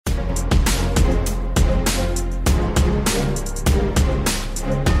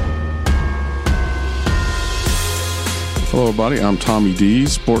Hello, everybody. I'm Tommy D,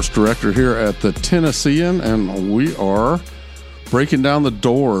 sports director here at the Tennessean, and we are breaking down the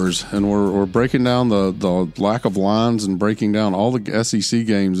doors, and we're breaking down the lack of lines and breaking down all the SEC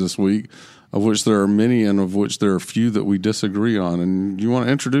games this week, of which there are many and of which there are few that we disagree on. And you want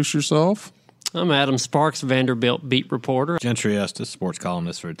to introduce yourself? I'm Adam Sparks, Vanderbilt beat reporter. Gentry Estes, sports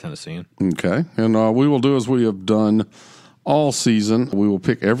columnist for the Tennessean. Okay, and we will do as we have done all season. We will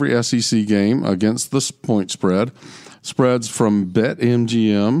pick every SEC game against the point spread. Spreads from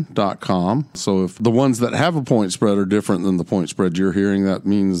betmgm.com. So if the ones that have a point spread are different than the point spread you're hearing, that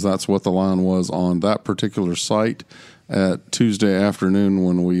means that's what the line was on that particular site at Tuesday afternoon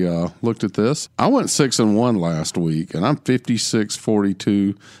when we looked at this. I went 6-1 last week, and I'm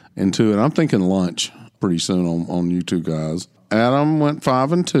 56-42-2, and I'm thinking lunch pretty soon on you two guys. Adam went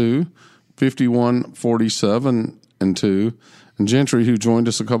 5-2, 51-47-2, and Gentry, who joined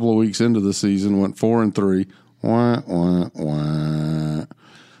us a couple of weeks into the season, went 4-3.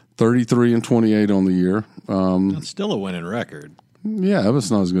 33-28 on the year. That's still a winning record. Yeah, but it's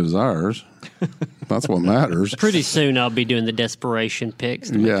not as good as ours. That's what matters. Pretty soon I'll be doing the desperation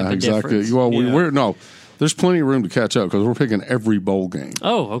picks to make up a exactly. difference. Well, there's plenty of room to catch up because we're picking every bowl game.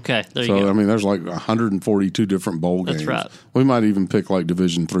 Oh, okay. There you go. So, I mean, there's like 142 different bowl games. That's right. We might even pick like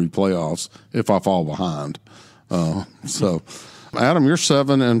Division III playoffs if I fall behind. Adam, you're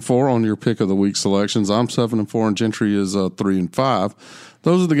 7-4 on your pick of the week selections. I'm 7-4, and Gentry is 3-5.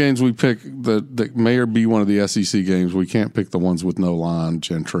 Those are the games we pick that may be one of the SEC games. We can't pick the ones with no line,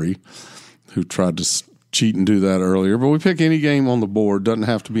 Gentry, who tried to cheat and do that earlier. But we pick any game on the board. Doesn't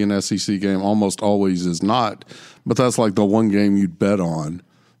have to be an SEC game. Almost always is not. But that's like the one game you'd bet on.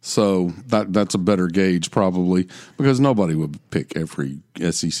 So that's a better gauge probably because nobody would pick every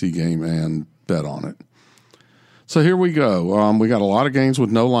SEC game and bet on it. So here we go. We got a lot of games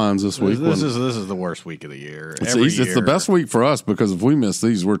with no lines this week. This is the worst week of the year. It's the best week for us because if we miss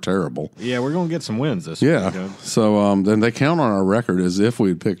these, we're terrible. Yeah, we're going to get some wins this week. Yeah. So then they count on our record as if we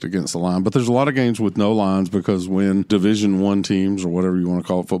had picked against the line. But there's a lot of games with no lines because when Division I teams or whatever you want to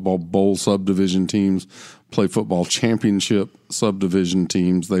call it, football bowl subdivision teams play football championship subdivision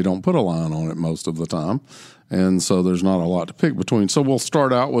teams, they don't put a line on it most of the time. And so there's not a lot to pick between. So we'll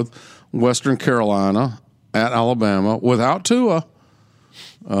start out with Western Carolina at Alabama without Tua.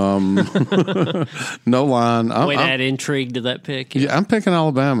 No line. Wait, add intrigue to that pick. Yeah, I'm picking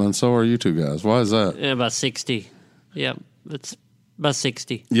Alabama, and so are you two guys. Why is that? Yeah, about 60. Yeah, it's about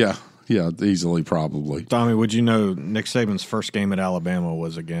 60. Yeah, easily, probably. Tommy, would you know Nick Saban's first game at Alabama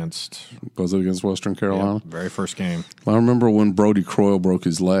was against? Was it against Western Carolina? Yeah, very first game. I remember when Brody Croyle broke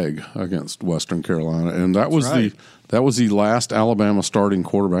his leg against Western Carolina, and that was the last Alabama starting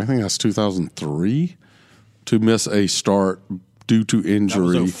quarterback. I think that's 2003. To miss a start due to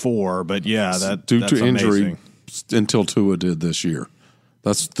injury. That was 04, but yeah, that's injury amazing. Until Tua did this year.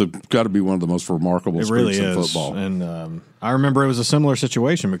 That's got to be one of the most remarkable streaks in football. And I remember it was a similar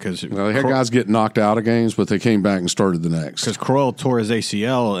situation because they had guys get knocked out of games, but they came back and started the next. Because Croyle tore his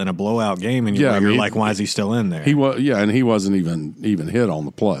ACL in a blowout game, and you're like, why is he still in there? And he wasn't even hit on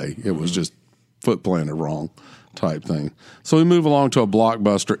the play. It was just foot planted wrong type thing. So we move along to a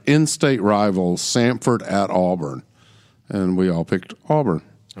blockbuster in-state rival, Samford at Auburn. And we all picked Auburn.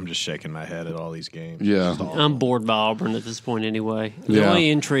 I'm just shaking my head at all these games. Yeah. I'm bored by Auburn at this point anyway. The only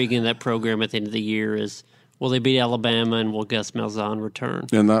intrigue in that program at the end of the year is will they beat Alabama and will Gus Malzahn return?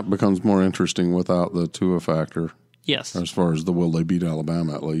 And that becomes more interesting without the Tua factor. Yes. As far as the will they beat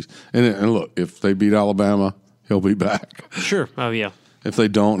Alabama at least. And look, if they beat Alabama, he'll be back. Sure. Oh, yeah. If they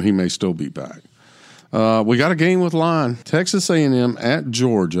don't, he may still be back. We got a game with line. Texas A&M at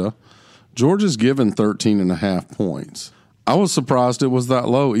Georgia. Georgia's given 13.5 points. I was surprised it was that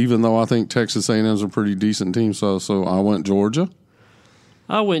low, even though I think Texas A&M's a pretty decent team. So I went Georgia.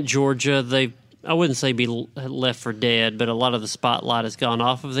 I went Georgia. I wouldn't say be left for dead, but a lot of the spotlight has gone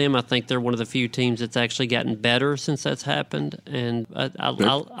off of them. I think they're one of the few teams that's actually gotten better since that's happened. And I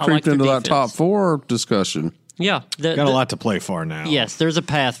like their into defense. that top four discussion. Yeah. Got a lot to play for now. Yes, there's a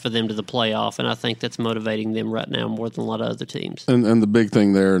path for them to the playoff, and I think that's motivating them right now more than a lot of other teams. And the big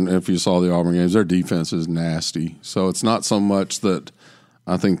thing there, and if you saw the Auburn games, their defense is nasty. So it's not so much that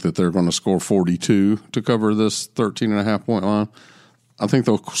I think that they're going to score 42 to cover this 13.5-point line. I think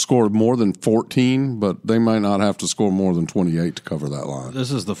they'll score more than 14, but they might not have to score more than 28 to cover that line.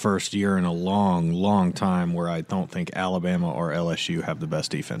 This is the first year in a long, long time where I don't think Alabama or LSU have the best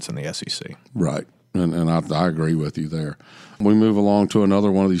defense in the SEC. Right. And I agree with you there. We move along to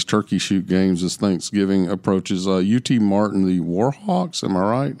another one of these turkey shoot games as Thanksgiving approaches. UT Martin, the Warhawks, am I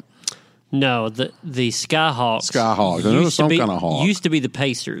right? No, the Skyhawks. Skyhawks. I know some kind of hawk. Used to be the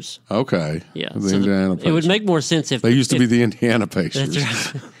Pacers. Okay. Yeah. The Indiana Pacers. It would make more sense if they used to be the Indiana Pacers.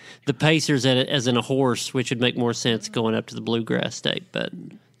 That's right. The Pacers as in a horse, which would make more sense going up to the Bluegrass State, but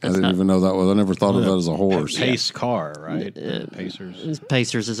I didn't even know that was. I never thought of that as a horse. Pace car, right? Pacers.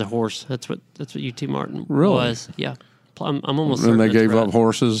 Pacers is a horse. That's what UT Martin really was. Yeah, I'm almost. And certain they that's gave right. up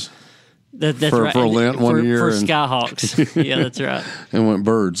horses. That's for right. Lent one year for and- Skyhawks. Yeah, that's right. And went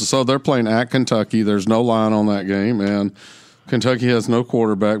Birds. So they're playing at Kentucky. There's no line on that game, and Kentucky has no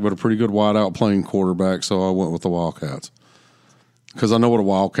quarterback, but a pretty good wideout playing quarterback. So I went with the Wildcats because I know what a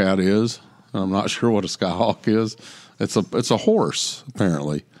Wildcat is. I'm not sure what a Skyhawk is. It's a horse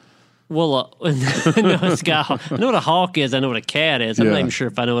apparently. Well, no, Skyhawk. I know what a hawk is. I know what a cat is. I'm Yeah. not even sure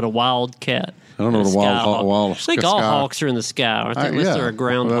if I know what a wildcat. I don't know what a wild I think all hawks are in the sky, aren't they? Unless they're a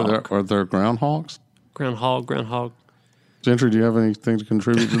groundhog. Are there groundhogs? Groundhog. Gentry, do you have anything to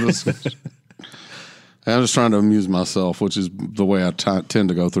contribute to this? I'm just trying to amuse myself, which is the way I tend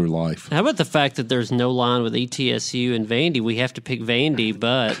to go through life. How about the fact that there's no line with ETSU and Vandy? We have to pick Vandy,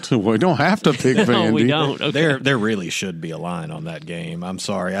 but We don't have to pick Vandy. no, we don't. Okay. There really should be a line on that game. I'm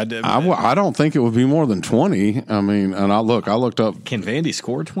sorry. I don't think it would be more than 20. I mean, and I looked up. Can Vandy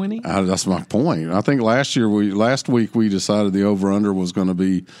score 20? That's my point. I think last week we decided the over-under was going to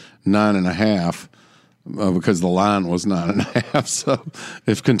be 9.5 because the line was 9.5. So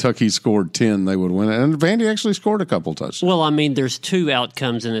if Kentucky scored 10, they would win it. And Vandy actually scored a couple touchdowns. Well, I mean, there's two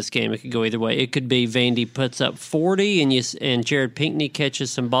outcomes in this game. It could go either way. It could be Vandy puts up 40 and Jared Pinkney catches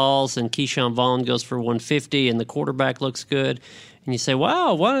some balls and Keyshawn Vaughn goes for 150 and the quarterback looks good. And you say,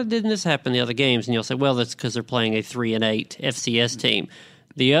 wow, why didn't this happen in the other games? And you'll say, well, that's because they're playing a 3-8 FCS team.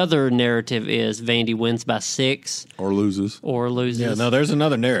 The other narrative is Vandy wins by 6. Or loses. Yeah, no, there's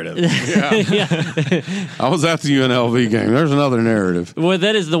another narrative. I was at the UNLV game. There's another narrative. Well,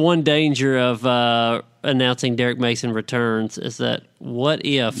 that is the one danger of announcing Derek Mason returns is that what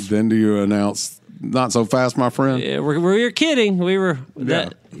if... Then do you announce, not so fast, my friend? We were kidding. We were...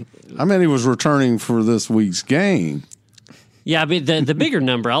 I mean, he was returning for this week's game. Yeah, I mean, the bigger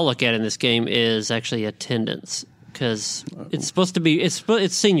number I'll look at in this game is actually attendance. Because it's supposed to be it's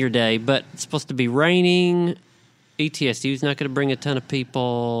senior day, but it's supposed to be raining. ETSU's not going to bring a ton of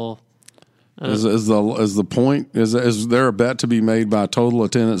people. Is the point is there a bet to be made by total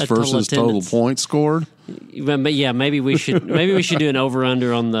attendance versus total points scored? But yeah, maybe we should do an over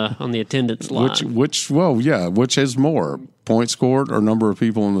under on the attendance line. Which is more, points scored or number of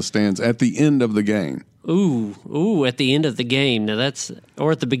people in the stands at the end of the game? Ooh! At the end of the game. Now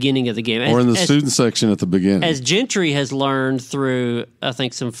or at the beginning of the game, or in the student section at the beginning. As Gentry has learned through, I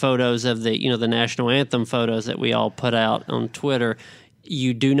think, some photos of the national anthem photos that we all put out on Twitter.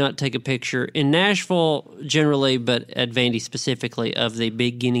 You do not take a picture in Nashville generally, but at Vandy specifically, of the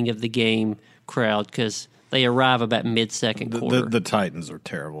beginning of the game crowd because they arrive about mid-second quarter. The Titans are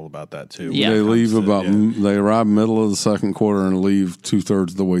terrible about that too. Yeah. They arrive middle of the second quarter and leave 2/3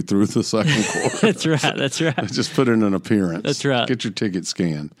 of the way through the second quarter. That's right. Just put in an appearance. That's right. Get your ticket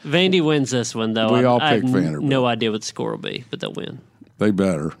scanned. Vandy wins this one though. We all I picked have Vanderbilt. No idea what the score will be, but they'll win. They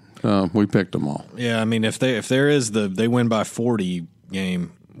better. We picked them all. Yeah, I mean, if there is they win by 40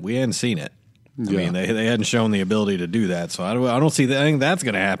 game, we hadn't seen it. I mean, they hadn't shown the ability to do that, so I don't see that. I think that's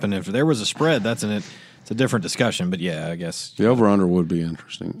going to happen. If there was a spread, it's a different discussion. But yeah, I guess the over under would be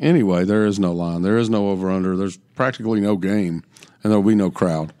interesting. Anyway, there is no line. There is no over under. There's practically no game, and there will be no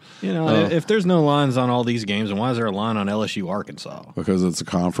crowd. If there's no lines on all these games, then why is there a line on LSU Arkansas? Because it's a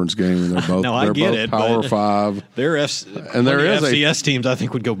conference game, and they're both I get both it, Power but 5. There is FCS teams I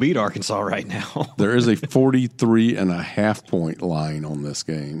think would go beat Arkansas right now. There is a 43.5 point line on this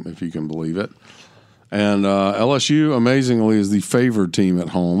game, if you can believe it. And LSU, amazingly, is the favored team at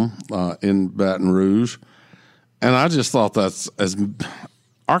home in Baton Rouge. And I just thought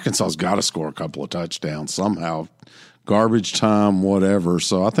Arkansas's got to score a couple of touchdowns somehow. Garbage time, whatever.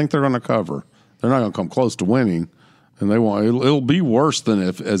 So I think they're going to cover. They're not going to come close to winning, and they won't. It'll be worse than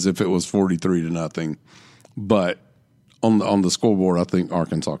as if it was 43-0. But on the scoreboard, I think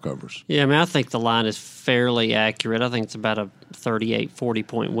Arkansas covers. Yeah, I mean, I think the line is fairly accurate. I think it's about a 38-40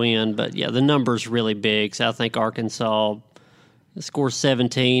 point win. But yeah, the number's really big. So I think Arkansas scores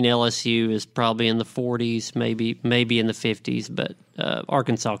 17. LSU is probably in the 40s, maybe in the 50s. But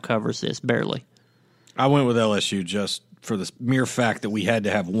Arkansas covers this barely. I went with LSU just for the mere fact that we had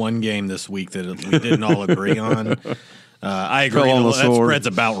to have one game this week that we didn't all agree on. I agree. That spread's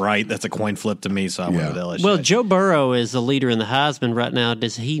about right. That's a coin flip to me, so I went with LSU. Well, Joe Burrow is the leader in the Heisman right now.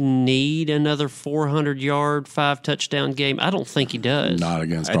 Does he need another 400-yard, 5-touchdown game? I don't think he does. Not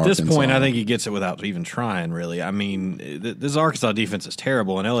against At Arkansas. this point, I think he gets it without even trying, really. I mean, this Arkansas defense is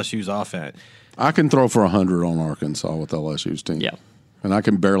terrible, and LSU's offense. I can throw for 100 on Arkansas with LSU's team. Yeah. And I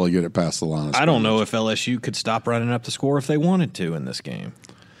can barely get it past the line of scrimmage. I don't know if LSU could stop running up the score if they wanted to in this game.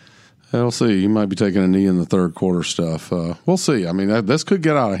 We'll see. He might be taking a knee in the third quarter stuff. We'll see. I mean, this could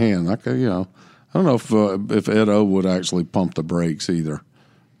get out of hand. I don't know if Ed O would actually pump the brakes either.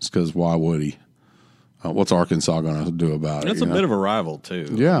 It's because why would he? What's Arkansas going to do about it? That's a bit of a rival too.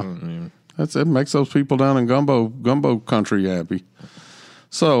 Yeah, it makes those people down in gumbo country happy.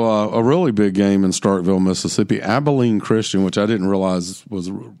 So a really big game in Starkville, Mississippi. Abilene Christian, which I didn't realize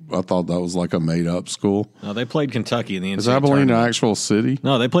I thought that was like a made-up school. No, they played Kentucky in the NCAA Is Abilene tournament. an actual city?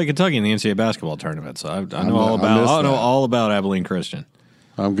 No, they played Kentucky in the NCAA basketball tournament, so I know all about Abilene Christian.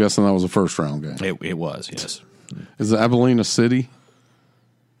 I'm guessing that was a first-round game. It was, yes. Is Abilene a city?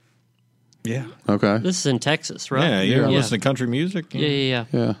 Yeah. Okay. This is in Texas, right? Yeah, you listen to country music?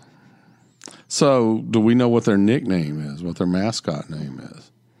 Yeah. So, do we know what their nickname is, what their mascot name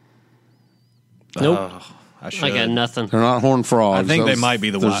is? Nope. I got nothing. They're not Horned Frogs. I think they might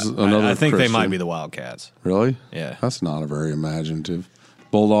be the I think they might be the Wildcats. Really? Yeah. That's not a very imaginative.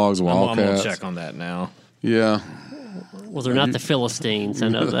 Bulldogs, Wildcats. I'm going to check on that now. Yeah. Well, they're not the Philistines. I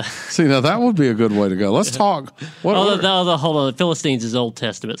know that. See, now that would be a good way to go. Let's talk. Hold on. The Philistines is Old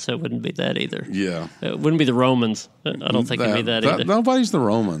Testament, so it wouldn't be that either. Yeah. It wouldn't be the Romans. I don't think it'd be that either. Nobody's the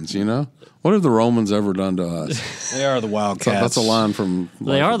Romans, you know? What have the Romans ever done to us? They are the Wildcats. That's a line from...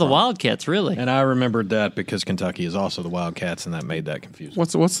 They are the Wildcats, really. And I remembered that because Kentucky is also the Wildcats, and that made that confusing.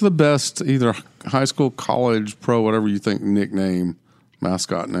 What's the best, either high school, college, pro, whatever you think, nickname,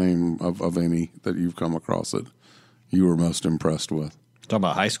 mascot name of any that you've come across that you were most impressed with? Talking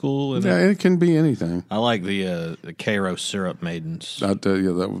about high school? Yeah, it can be anything. I like the Cairo syrup maidens. I tell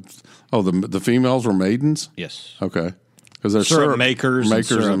you that was, the females were maidens? Yes. Okay. Because they're syrup makers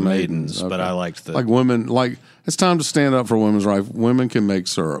and maidens. Okay. But I liked the... Like women, it's time to stand up for women's rights. Women can make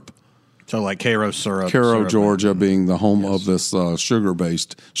syrup. So like Cairo syrup. Cairo, Georgia being the home of this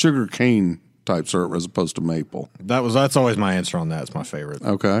sugar cane type syrup as opposed to maple. That's always my answer on that. It's my favorite.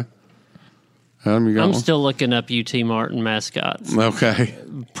 Okay. Adam, you got I'm one? still looking up UT Martin mascots. Okay.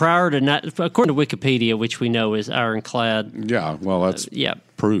 According to Wikipedia, which we know is ironclad. Yeah, well, that's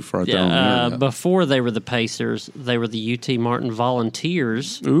proof right there on the internet. Before they were the Pacers, they were the UT Martin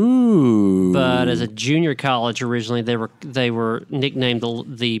Volunteers. Ooh. But as a junior college originally, they were nicknamed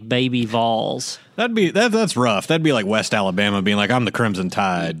the Baby Vols. That's rough. That'd be like West Alabama being like, I'm the Crimson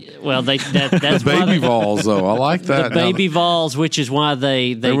Tide. Well, that's the Baby Vols, though. I like that. The Baby Vols, which is why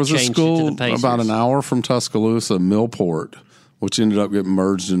they there was changed a school it to the Pacers. about an hour from Tuscaloosa, Millport, which ended up getting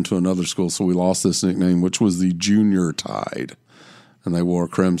merged into another school. So we lost this nickname, which was the Junior Tide. And they wore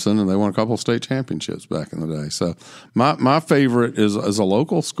crimson, and they won a couple of state championships back in the day. So my favorite is a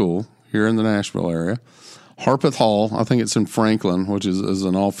local school here in the Nashville area, Harpeth Hall. I think it's in Franklin, which is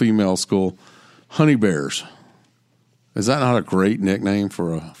an all-female school. Honey Bears. Is that not a great nickname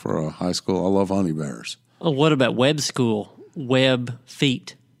for a high school? I love Honey Bears. Oh, what about Webb School? Webb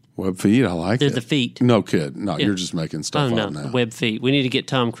Feet. Web Feet, I like They're it. the feet. No, kid. No, you're just making stuff up now. Web Feet. We need to get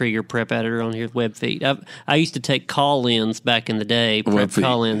Tom Krieger, prep editor, on here with Web Feet. I used to take call-ins back in the day, prep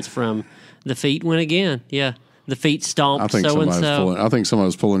call-ins from the feet win again. Yeah. The feet stomped so-and-so. I think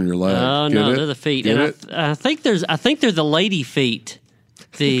somebody's pulling your leg. Oh, no, they're the feet. Get and it? I think they're the lady feet.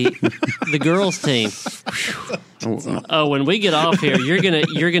 The girls team. When we get off here,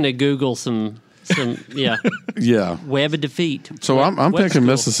 you're gonna Google some Web of defeat. So I'm picking School.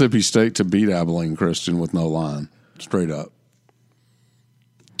 Mississippi State to beat Abilene Christian with no line, straight up.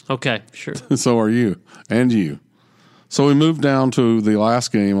 Okay, sure. So are you and you. So we moved down to the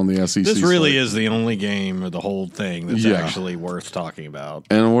last game on the SEC. This really is the only game of the whole thing that's actually worth talking about.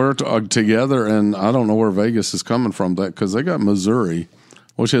 And we're together, and I don't know where Vegas is coming from because they got Missouri,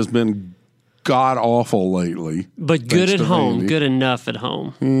 which has been god awful lately, but good at home, good enough at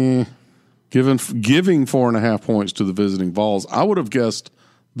home. Giving 4.5 points to the visiting Vols. I would have guessed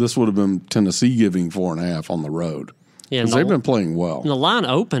this would have been Tennessee giving 4.5 on the road. Yeah, because they've been playing well. And the line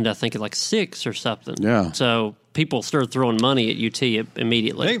opened, I think, at like 6 or something. Yeah. So people started throwing money at UT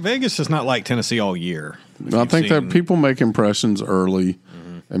immediately. Vegas is not like Tennessee all year. I think that people make impressions early,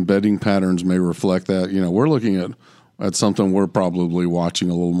 and betting patterns may reflect that. You know, we're looking at something we're probably watching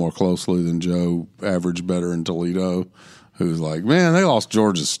a little more closely than Joe, average better in Toledo, who's like, man, they lost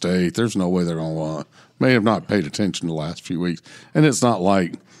Georgia State. There's no way they're going to win. May have not paid attention the last few weeks. And it's not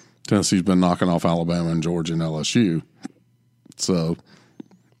like Tennessee's been knocking off Alabama and Georgia and LSU. So,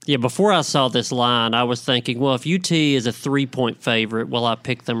 yeah, before I saw this line, I was thinking, well, if UT is a 3-point favorite, will I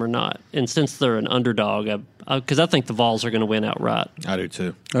pick them or not? And since they're an underdog, because I think the Vols are going to win outright. I do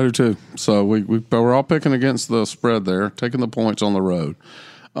too. So we're all picking against the spread there, taking the points on the road.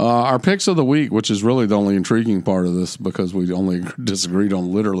 Our picks of the week, which is really the only intriguing part of this because we only disagreed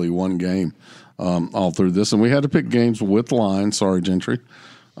on literally one game all through this. And we had to pick games with line. Sorry, Gentry.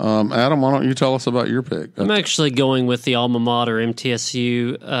 Adam, why don't you tell us about your pick? I'm actually going with the alma mater,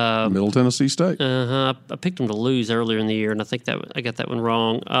 MTSU. Middle Tennessee State. I picked them to lose earlier in the year, and I think I got that one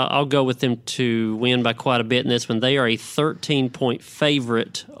wrong. I'll go with them to win by quite a bit in this one. They are a 13-point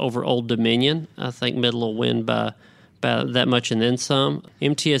favorite over Old Dominion. I think Middle will win by that much and then some.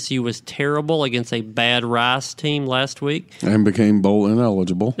 MTSU was terrible against a bad Rice team last week. And became bowl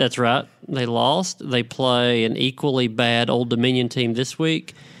ineligible. That's right. They lost. They play an equally bad Old Dominion team this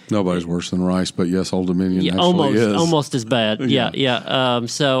week. Nobody's worse than Rice, but yes, Old Dominion actually is. Almost as bad. Yeah.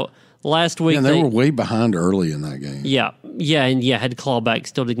 So last week and they were way behind early in that game. Yeah, had clawback,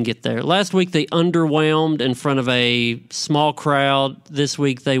 still didn't get there. Last week they underwhelmed in front of a small crowd. This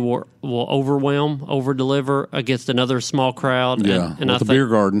week they will over-deliver against another small crowd. Yeah, and the beer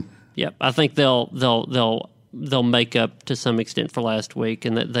garden. Yep, I think they'll make up to some extent for last week,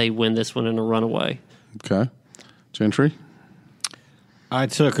 and that they win this one in a runaway. Okay, Gentry. I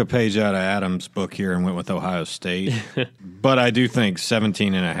took a page out of Adam's book here and went with Ohio State, but I do think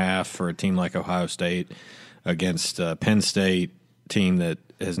 17.5 for a team like Ohio State against Penn State team that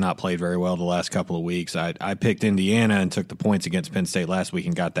has not played very well the last couple of weeks. I picked Indiana and took the points against Penn State last week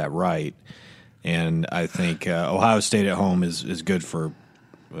and got that right. And I think Ohio State at home is good for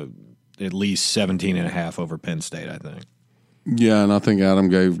at least 17.5 over Penn State, I think. Yeah, and I think Adam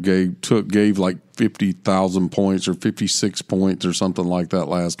gave like 50,000 points or 56 points or something like that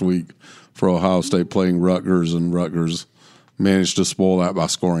last week for Ohio State playing Rutgers, and Rutgers managed to spoil that by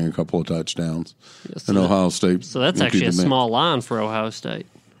scoring a couple of touchdowns. Yes, and Ohio State. So that's actually a small line for Ohio State.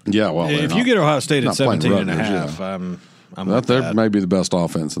 Yeah, well, if you get Ohio State at 17.5, I'm that may be the best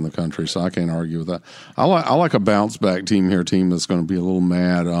offense in the country, so I can't argue with that. I like a bounce back team that's going to be a little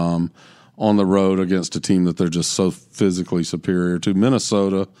mad on the road against a team that they're just so physically superior to.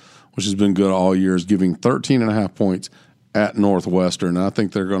 Minnesota, which has been good all year, is giving 13.5 points at Northwestern. And I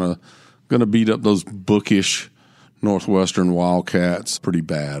think they're going to beat up those bookish Northwestern Wildcats pretty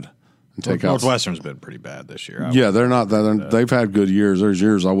bad. And Northwestern's been pretty bad this year. They're not that. They've had good years. There's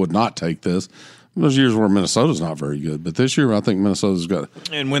years I would not take this. There's years where Minnesota's not very good, but this year I think Minnesota's got.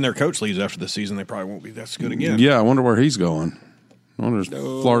 And when their coach leaves after the season, they probably won't be that good again. Yeah, I wonder where he's going. I wonder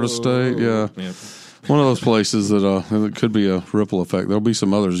Florida State. Yeah. One of those places that it could be a ripple effect. There'll be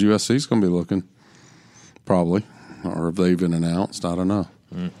some others. USC's going to be looking, probably, or if they've been announced. I don't know.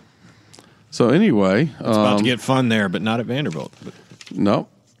 So anyway, it's about to get fun there, but not at Vanderbilt. No,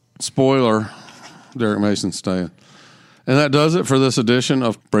 spoiler: Derek Mason's staying. And that does it for this edition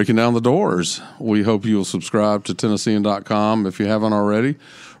of Breaking Down the Doors. We hope you'll subscribe to Tennessean.com if you haven't already.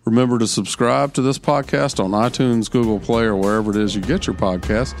 Remember to subscribe to this podcast on iTunes, Google Play, or wherever it is you get your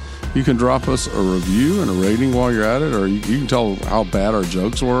podcasts. You can drop us a review and a rating while you're at it, or you can tell how bad our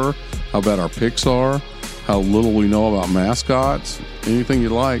jokes were, how bad our picks are, how little we know about mascots, anything you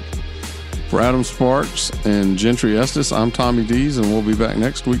like. For Adam Sparks and Gentry Estes, I'm Tommy Dees, and we'll be back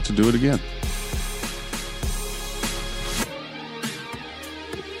next week to do it again.